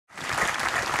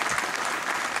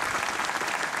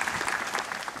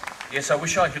Yes, I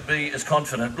wish I could be as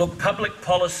confident. Look, public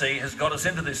policy has got us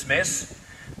into this mess.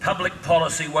 Public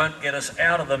policy won't get us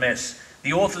out of the mess.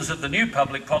 The authors of the new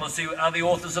public policy are the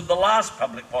authors of the last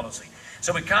public policy.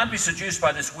 So we can't be seduced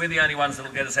by this, we're the only ones that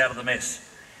will get us out of the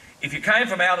mess. If you came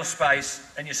from outer space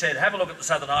and you said, have a look at the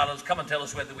Southern Islands, come and tell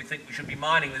us whether we think we should be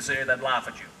mining this area, they'd laugh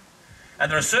at you. And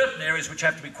there are certain areas which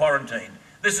have to be quarantined.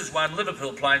 This is one,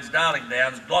 Liverpool Plains, Darling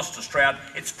Downs, Gloucester Stroud.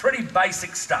 It's pretty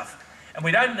basic stuff. And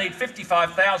we don't need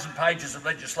 55,000 pages of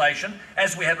legislation,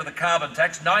 as we had with the carbon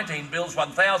tax, 19 bills,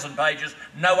 1,000 pages,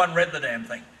 no one read the damn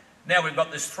thing. Now we've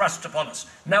got this thrust upon us.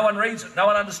 No one reads it, no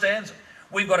one understands it.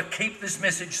 We've got to keep this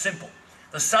message simple.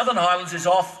 The Southern Islands is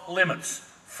off limits,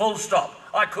 full stop.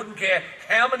 I couldn't care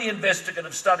how many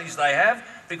investigative studies they have,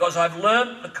 because I've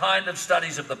learned the kind of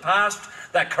studies of the past.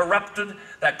 They're corrupted,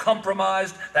 they're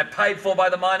compromised, they're paid for by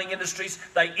the mining industries,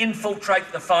 they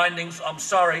infiltrate the findings. I'm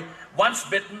sorry, once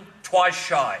bitten, twice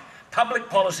shy. Public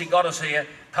policy got us here,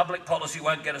 public policy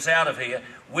won't get us out of here.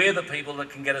 We're the people that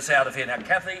can get us out of here. Now,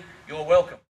 Kathy, you're welcome.